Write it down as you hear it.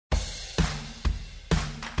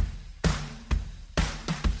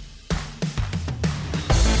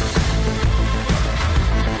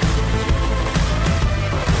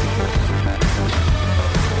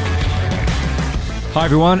Hi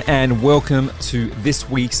everyone, and welcome to this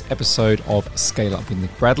week's episode of Scale Up with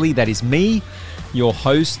Nick Bradley. That is me, your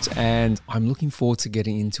host, and I'm looking forward to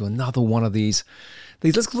getting into another one of these,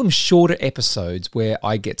 let's call them shorter episodes where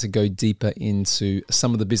I get to go deeper into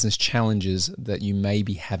some of the business challenges that you may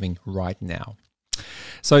be having right now.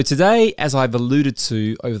 So today, as I've alluded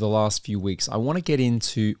to over the last few weeks, I want to get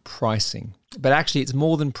into pricing. But actually, it's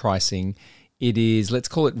more than pricing. It is, let's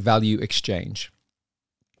call it value exchange.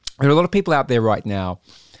 There are a lot of people out there right now,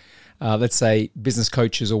 let's say business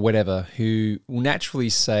coaches or whatever, who will naturally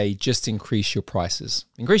say, just increase your prices.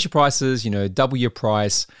 Increase your prices, double your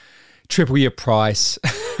price, triple your price,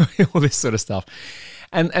 all this sort of stuff.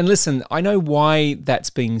 And listen, I know why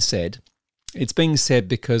that's being said. It's being said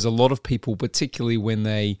because a lot of people, particularly when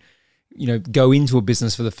they, go into a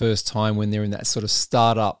business for the first time, when they're in that sort of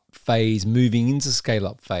startup phase, moving into scale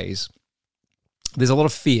up phase, there's a lot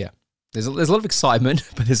of fear. There's a lot of excitement,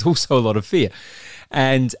 but there's also a lot of fear.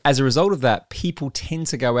 And as a result of that, people tend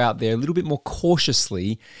to go out there a little bit more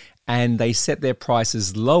cautiously and they set their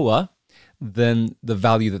prices lower than the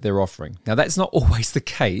value that they're offering. Now, that's not always the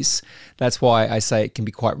case. That's why I say it can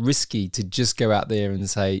be quite risky to just go out there and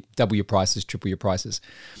say, double your prices, triple your prices.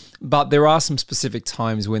 But there are some specific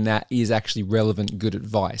times when that is actually relevant, good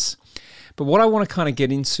advice. But what I want to kind of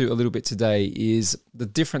get into a little bit today is the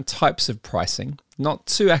different types of pricing, not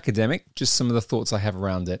too academic, just some of the thoughts I have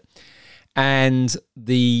around it, and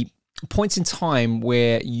the points in time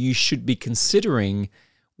where you should be considering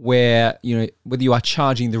whether you are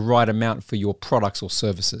charging the right amount for your products or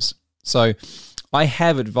services. So I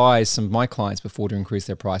have advised some of my clients before to increase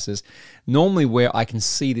their prices, normally where I can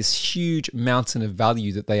see this huge mountain of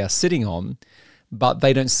value that they are sitting on, but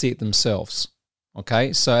they don't see it themselves.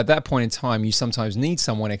 Okay, so at that point in time, you sometimes need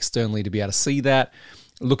someone externally to be able to see that,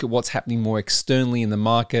 look at what's happening more externally in the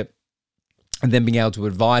market, and then being able to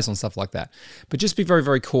advise on stuff like that. But just be very,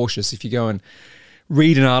 very cautious if you go and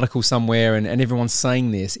read an article somewhere and everyone's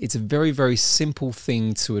saying this. It's a very, very simple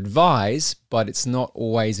thing to advise, but it's not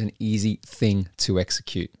always an easy thing to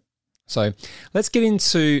execute. So let's get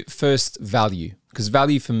into first value, because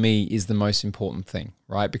value for me is the most important thing,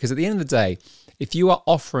 right? Because at the end of the day, if you are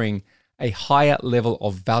offering a higher level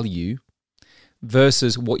of value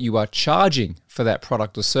versus what you are charging for that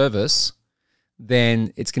product or service,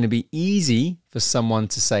 then it's going to be easy for someone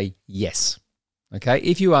to say yes. Okay?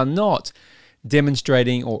 If you are not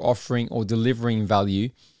demonstrating or offering or delivering value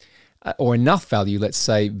or enough value, let's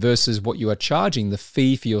say, versus what you are charging, the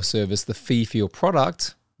fee for your service, the fee for your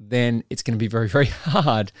product, then it's going to be very, very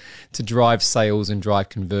hard to drive sales and drive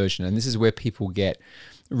conversion. And this is where people get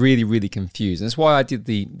really, really confused. And that's why I did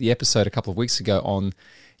the episode a couple of weeks ago on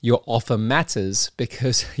your offer matters,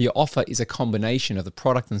 because your offer is a combination of the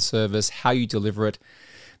product and service, how you deliver it,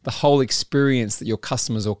 the whole experience that your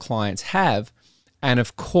customers or clients have, and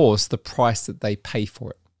of course, the price that they pay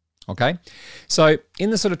for it. Okay? So in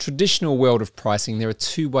the sort of traditional world of pricing, there are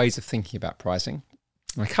two ways of thinking about pricing.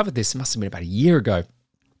 And I covered this, it must have been about a year ago.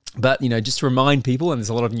 But, just to remind people, and there's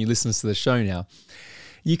a lot of new listeners to the show now,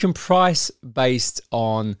 you can price based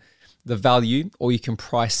on the value, or you can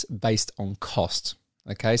price based on cost.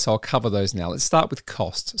 Okay, so I'll cover those now. Let's start with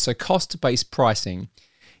cost. So cost-based pricing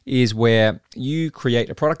is where you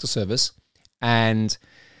create a product or service, and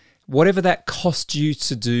whatever that costs you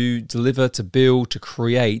to do, deliver, to build, to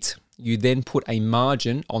create, you then put a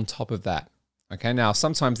margin on top of that. Okay, now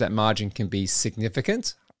sometimes that margin can be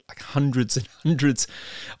significant, like hundreds and hundreds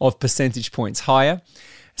of percentage points higher.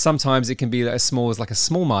 Sometimes it can be as small as like a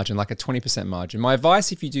small margin, like a 20% margin. My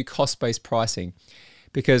advice, if you do cost-based pricing,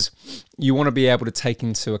 because you want to be able to take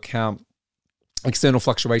into account external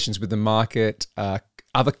fluctuations with the market,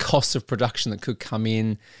 other costs of production that could come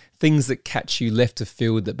in, things that catch you left of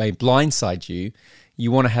field that may blindside you, you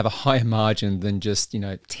want to have a higher margin than just,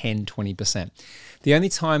 10, 20%. The only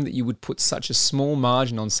time that you would put such a small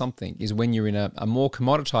margin on something is when you're in a more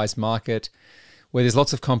commoditized market, where there's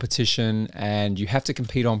lots of competition and you have to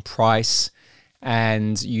compete on price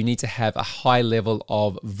and you need to have a high level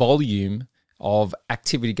of volume of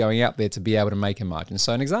activity going out there to be able to make a margin.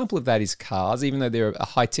 So an example of that is cars. Even though they're a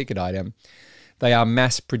high ticket item, they are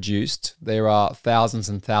mass produced. There are thousands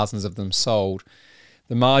and thousands of them sold.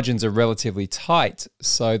 The margins are relatively tight,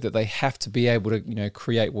 so that they have to be able to,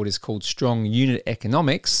 create what is called strong unit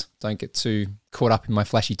economics. Don't get too caught up in my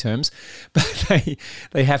flashy terms, but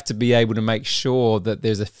they have to be able to make sure that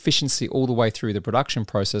there's efficiency all the way through the production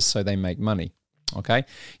process so they make money. Okay,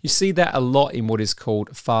 you see that a lot in what is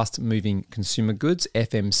called fast-moving consumer goods,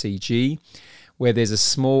 FMCG, where there's a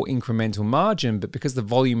small incremental margin, but because the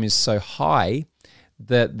volume is so high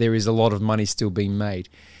that there is a lot of money still being made.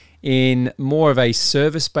 In more of a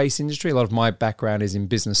service-based industry, a lot of my background is in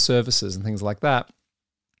business services and things like that.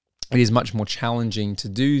 It is much more challenging to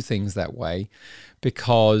do things that way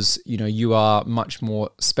because, you are much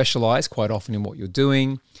more specialized quite often in what you're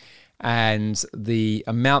doing. And the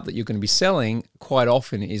amount that you're going to be selling quite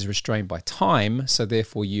often is restrained by time. So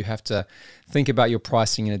therefore, you have to think about your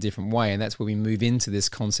pricing in a different way. And that's where we move into this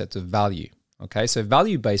concept of value. Okay, so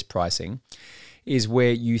value-based pricing is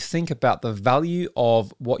where you think about the value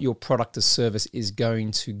of what your product or service is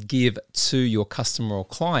going to give to your customer or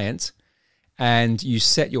client, and you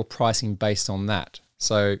set your pricing based on that.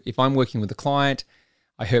 So if I'm working with a client,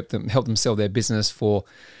 I help them sell their business for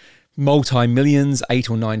multi-millions, 8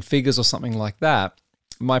 or 9 figures or something like that.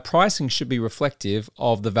 My pricing should be reflective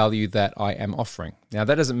of the value that I am offering. Now,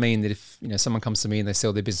 that doesn't mean that if someone comes to me and they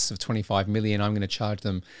sell their business of 25 million, I'm going to charge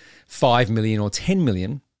them 5 million or 10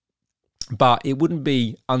 million. But it wouldn't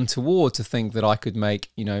be untoward to think that I could make,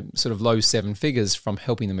 sort of low 7 figures from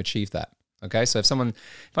helping them achieve that. Okay, so if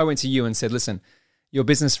I went to you and said, listen, your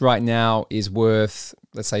business right now is worth,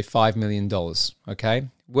 let's say, $5 million. Okay,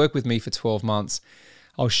 work with me for 12 months.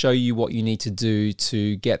 I'll show you what you need to do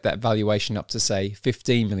to get that valuation up to, say,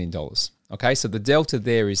 $15 million. Okay, so the delta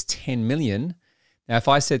there is 10 million. Now, if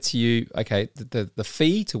I said to you, okay, the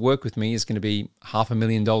fee to work with me is going to be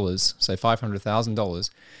 $500,000, so $500,000,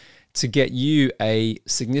 to get you a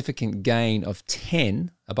significant gain of 10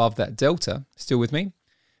 above that delta, still with me,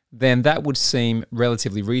 then that would seem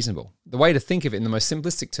relatively reasonable. The way to think of it in the most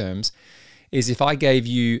simplistic terms is if I gave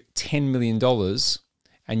you $10 million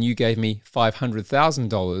and you gave me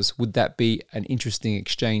 $500,000, would that be an interesting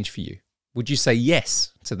exchange for you? Would you say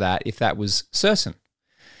yes to that if that was certain?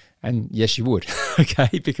 And yes, you would,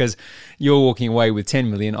 okay? Because you're walking away with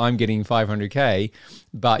 10 million, I'm getting 500K,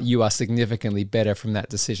 but you are significantly better from that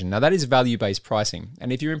decision. Now, that is value-based pricing.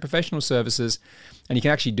 And if you're in professional services, and you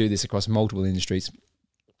can actually do this across multiple industries,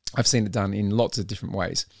 I've seen it done in lots of different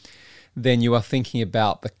ways, then you are thinking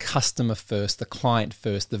about the customer first, the client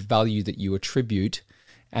first, the value that you attribute,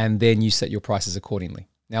 and then you set your prices accordingly.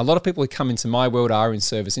 Now, a lot of people who come into my world are in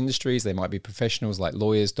service industries. They might be professionals like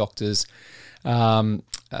lawyers, doctors,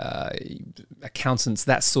 accountants,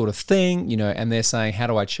 that sort of thing, and they're saying, how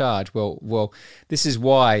do I charge? Well, this is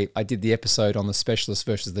why I did the episode on the specialist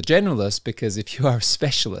versus the generalist, because if you are a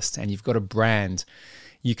specialist and you've got a brand,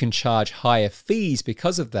 you can charge higher fees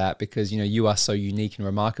because of that, because, you are so unique and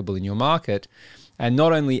remarkable in your market. And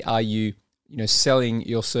not only are you, selling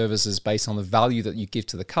your services based on the value that you give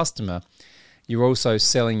to the customer, you're also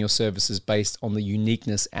selling your services based on the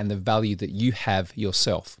uniqueness and the value that you have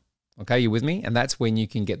yourself. Okay, you with me? And that's when you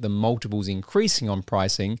can get the multiples increasing on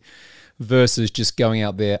pricing versus just going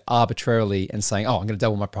out there arbitrarily and saying, oh, I'm going to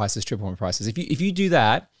double my prices, triple my prices. If you do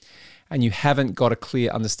that and you haven't got a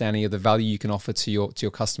clear understanding of the value you can offer to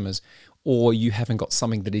your customers, or you haven't got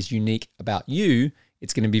something that is unique about you,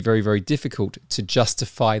 it's going to be very, very difficult to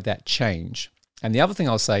justify that change. And the other thing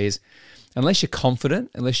I'll say is, unless you're confident,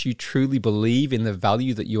 unless you truly believe in the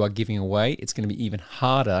value that you are giving away, it's going to be even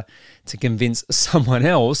harder to convince someone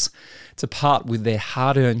else to part with their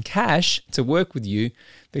hard-earned cash to work with you,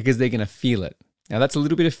 because they're going to feel it. Now, that's a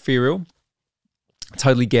little bit ethereal. I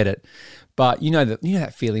totally get it. But you know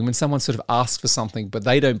that feeling when someone sort of asks for something, but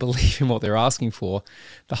they don't believe in what they're asking for,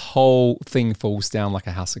 the whole thing falls down like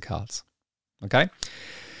a house of cards. Okay?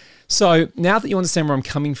 So now that you understand where I'm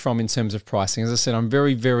coming from in terms of pricing, as I said, I'm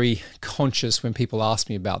very, very conscious when people ask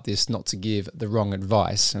me about this not to give the wrong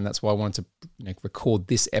advice. And that's why I wanted to record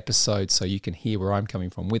this episode so you can hear where I'm coming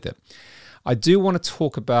from with it. I do want to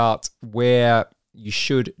talk about where you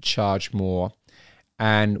should charge more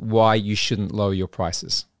and why you shouldn't lower your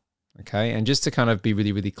prices. Okay, and just to kind of be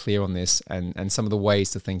really, really clear on this and some of the ways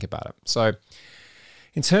to think about it. So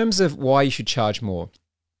in terms of why you should charge more,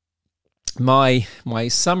 my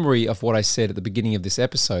summary of what I said at the beginning of this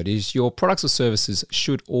episode is your products or services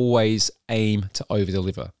should always aim to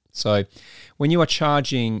over-deliver. So when you are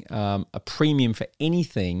charging a premium for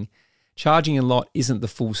anything, charging a lot isn't the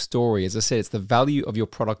full story. As I said, it's the value of your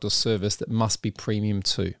product or service that must be premium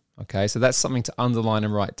too. Okay, so that's something to underline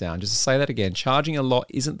and write down. Just to say that again, charging a lot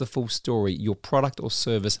isn't the full story. Your product or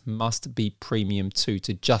service must be premium too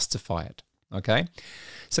to justify it. Okay,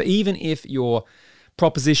 so even if your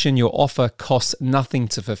proposition, your offer costs nothing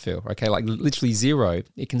to fulfill, okay, like literally zero,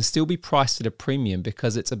 it can still be priced at a premium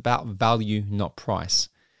because it's about value, not price.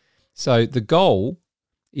 So the goal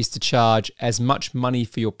is to charge as much money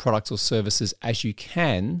for your products or services as you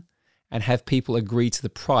can and have people agree to the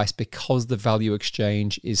price because the value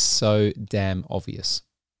exchange is so damn obvious.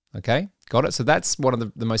 Okay, got it? So that's one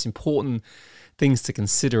of the most important things to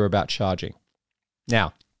consider about charging.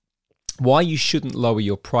 Now, why you shouldn't lower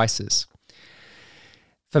your prices.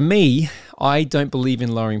 For me, I don't believe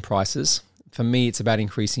in lowering prices. For me, it's about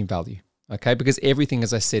increasing value, okay? Because everything,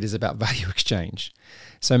 as I said, is about value exchange.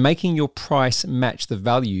 So making your price match the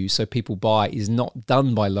value so people buy is not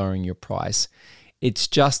done by lowering your price. It's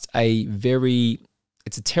just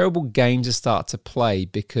it's a terrible game to start to play,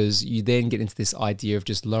 because you then get into this idea of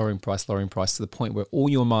just lowering price to the point where all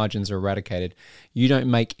your margins are eradicated. You don't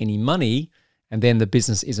make any money, and then the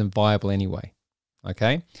business isn't viable anyway.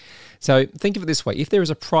 Okay? So think of it this way. If there is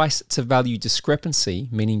a price to value discrepancy,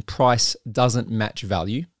 meaning price doesn't match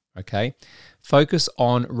value, okay, focus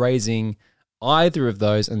on raising either of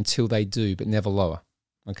those until they do, but never lower.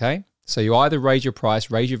 Okay? So you either raise your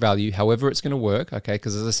price, raise your value, however it's going to work, okay?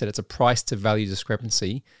 Because as I said, it's a price to value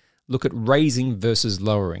discrepancy. Look at raising versus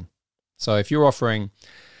lowering. So if you're offering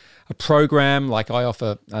a program, like I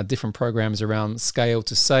offer different programs around scale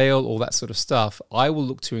to sale, all that sort of stuff, I will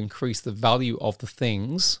look to increase the value of the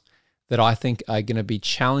things that I think are going to be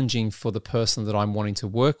challenging for the person that I'm wanting to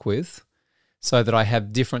work with, so that I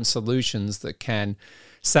have different solutions that can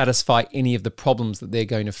satisfy any of the problems that they're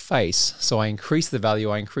going to face. So I increase the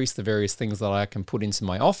value, I increase the various things that I can put into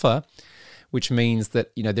my offer, which means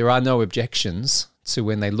that, there are no objections to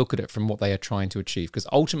when they look at it from what they are trying to achieve, because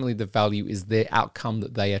ultimately the value is their outcome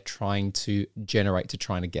that they are trying to generate, to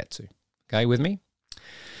trying to get to. Okay, with me?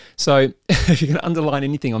 So if you can underline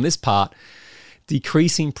anything on this part,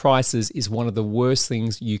 decreasing prices is one of the worst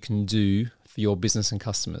things you can do for your business and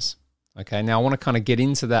customers. Okay, now I want to kind of get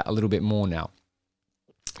into that a little bit more now.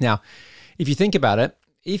 Now, if you think about it,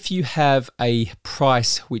 if you have a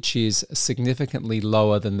price which is significantly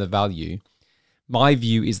lower than the value, my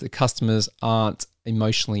view is that customers aren't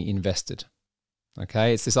emotionally invested.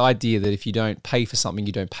 Okay, it's this idea that if you don't pay for something,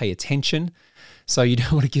 you don't pay attention. So you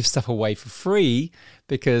don't want to give stuff away for free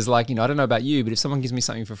because, I don't know about you, but if someone gives me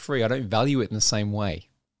something for free, I don't value it in the same way.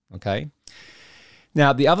 Okay.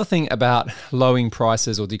 Now, the other thing about lowering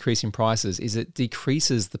prices or decreasing prices is it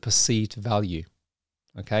decreases the perceived value.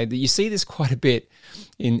 Okay, you see this quite a bit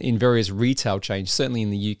in various retail chains, certainly in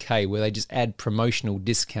the UK, where they just add promotional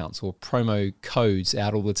discounts or promo codes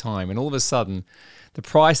out all the time. And all of a sudden, the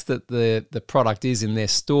price that the product is in their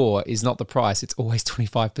store is not the price. It's always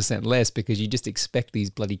 25% less because you just expect these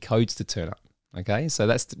bloody codes to turn up. Okay, so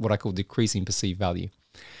that's what I call decreasing perceived value.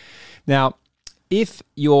 Now, if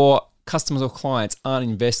your customers or clients aren't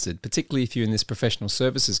invested, particularly if you're in this professional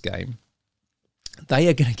services game, they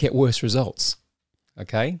are going to get worse results.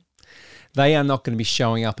 Okay, they are not going to be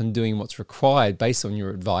showing up and doing what's required based on your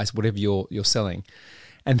advice, whatever you're selling,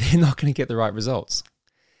 and they're not going to get the right results.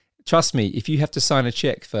 Trust me, if you have to sign a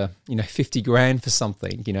check for 50 grand for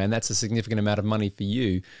something, and that's a significant amount of money for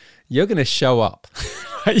you, you're going to show up.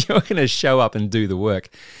 You're going to show up and do the work.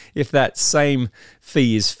 If that same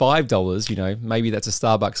fee is $5, maybe that's a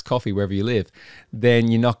Starbucks coffee wherever you live,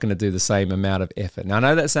 then you're not going to do the same amount of effort. Now, I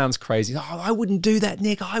know that sounds crazy. Oh, I wouldn't do that,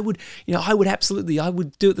 Nick. I would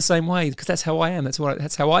do it the same way because that's how I am.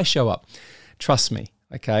 That's how I show up. Trust me.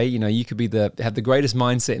 Okay, you could have the greatest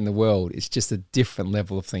mindset in the world. It's just a different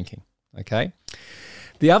level of thinking. Okay.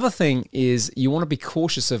 The other thing is you want to be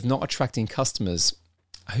cautious of not attracting customers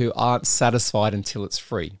who aren't satisfied until it's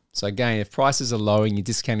free. So again, if prices are low and you're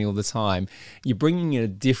discounting all the time, you're bringing in a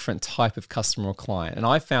different type of customer or client. And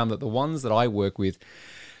I found that the ones that I work with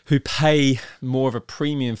who pay more of a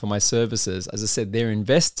premium for my services, as I said, they're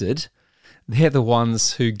invested. They're the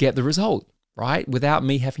ones who get the result, right? Without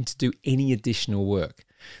me having to do any additional work.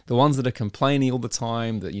 The ones that are complaining all the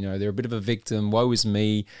time that, they're a bit of a victim, woe is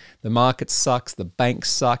me, the market sucks, the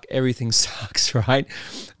banks suck, everything sucks, right?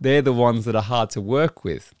 They're the ones that are hard to work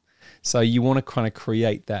with. So you want to kind of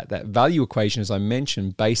create that value equation, as I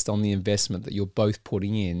mentioned, based on the investment that you're both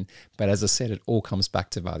putting in. But as I said, it all comes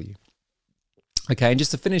back to value. Okay, and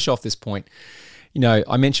just to finish off this point,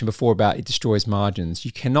 I mentioned before about it destroys margins.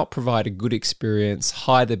 You cannot provide a good experience,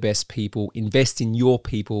 hire the best people, invest in your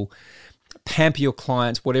people, pamper your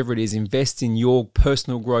clients, whatever it is, invest in your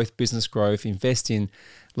personal growth, business growth, invest in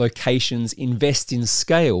locations, invest in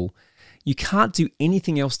scale. You can't do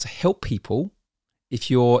anything else to help people if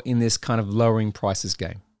you're in this kind of lowering prices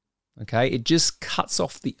game. Okay, it just cuts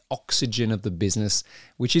off the oxygen of the business,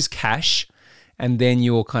 which is cash. And then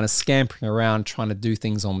you're kind of scampering around trying to do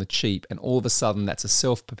things on the cheap. And all of a sudden, that's a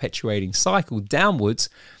self-perpetuating cycle downwards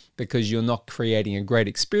because you're not creating a great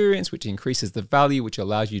experience, which increases the value, which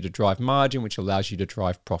allows you to drive margin, which allows you to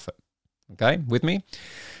drive profit. Okay, with me?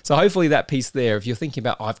 So hopefully that piece there, if you're thinking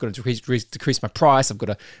about, I've got to decrease my price, I've got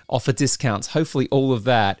to offer discounts, hopefully all of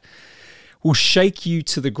that will shake you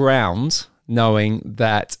to the ground knowing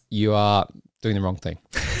that you are doing the wrong thing.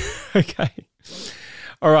 Okay.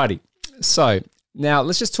 Alrighty. So now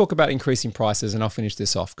let's just talk about increasing prices, and I'll finish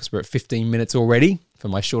this off because we're at 15 minutes already for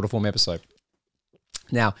my shorter form episode.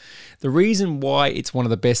 Now, the reason why it's one of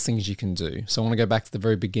the best things you can do, so I want to go back to the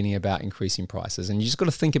very beginning about increasing prices, and you just got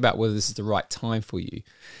to think about whether this is the right time for you.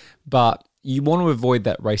 But you want to avoid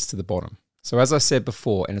that race to the bottom. So as I said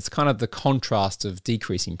before, and it's kind of the contrast of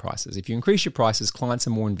decreasing prices. If you increase your prices, clients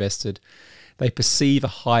are more invested. They perceive a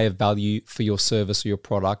higher value for your service or your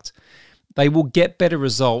product. They will get better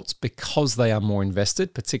results because they are more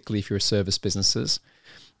invested, particularly if you're a service businesses.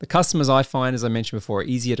 The customers I find, as I mentioned before, are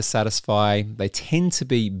easier to satisfy. They tend to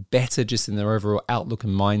be better just in their overall outlook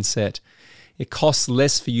and mindset. It costs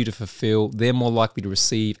less for you to fulfill. They're more likely to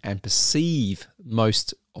receive and perceive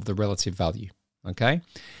most of the relative value, okay?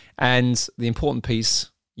 And the important piece,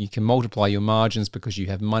 you can multiply your margins because you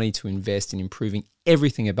have money to invest in improving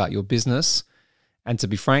everything about your business. And to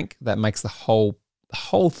be frank, that makes the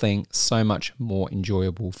whole thing so much more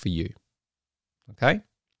enjoyable for you, okay?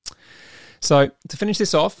 So to finish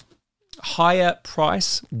this off, higher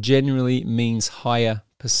price generally means higher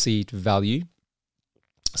perceived value.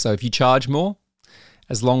 So if you charge more,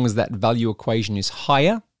 as long as that value equation is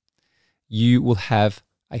higher, you will have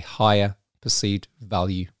a higher perceived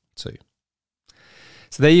value too.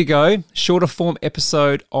 So there you go, shorter form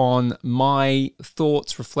episode on my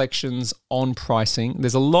thoughts, reflections on pricing.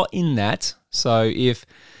 There's a lot in that, so if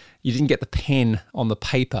you didn't get the pen on the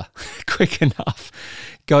paper quick enough,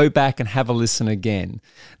 go back and have a listen again.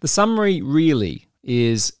 The summary really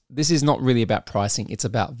is, this is not really about pricing, it's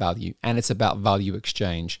about value, and it's about value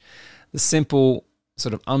exchange. The simple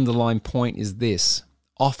sort of underlying point is this: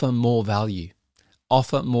 offer more value.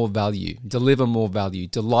 Offer more value, deliver more value,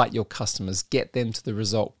 delight your customers, get them to the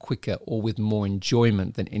result quicker or with more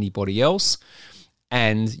enjoyment than anybody else,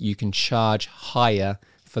 and you can charge higher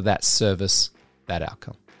for that service, that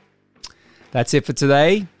outcome. That's it for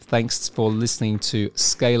today. Thanks for listening to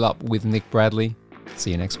Scale Up with Nick Bradley.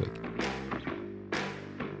 See you next week.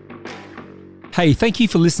 Hey, thank you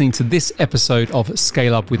for listening to this episode of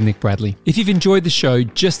Scale Up with Nick Bradley. If you've enjoyed the show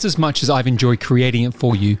just as much as I've enjoyed creating it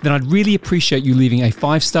for you, then I'd really appreciate you leaving a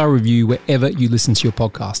 5-star review wherever you listen to your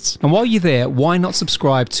podcasts. And while you're there, why not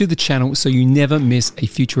subscribe to the channel so you never miss a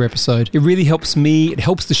future episode? It really helps me, it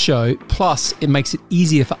helps the show, plus it makes it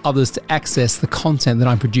easier for others to access the content that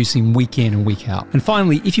I'm producing week in and week out. And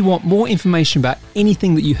finally, if you want more information about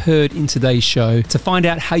anything that you heard in today's show, to find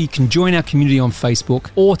out how you can join our community on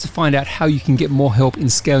Facebook, or to find out how you can get more help in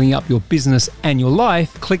scaling up your business and your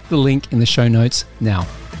life, click the link in the show notes now.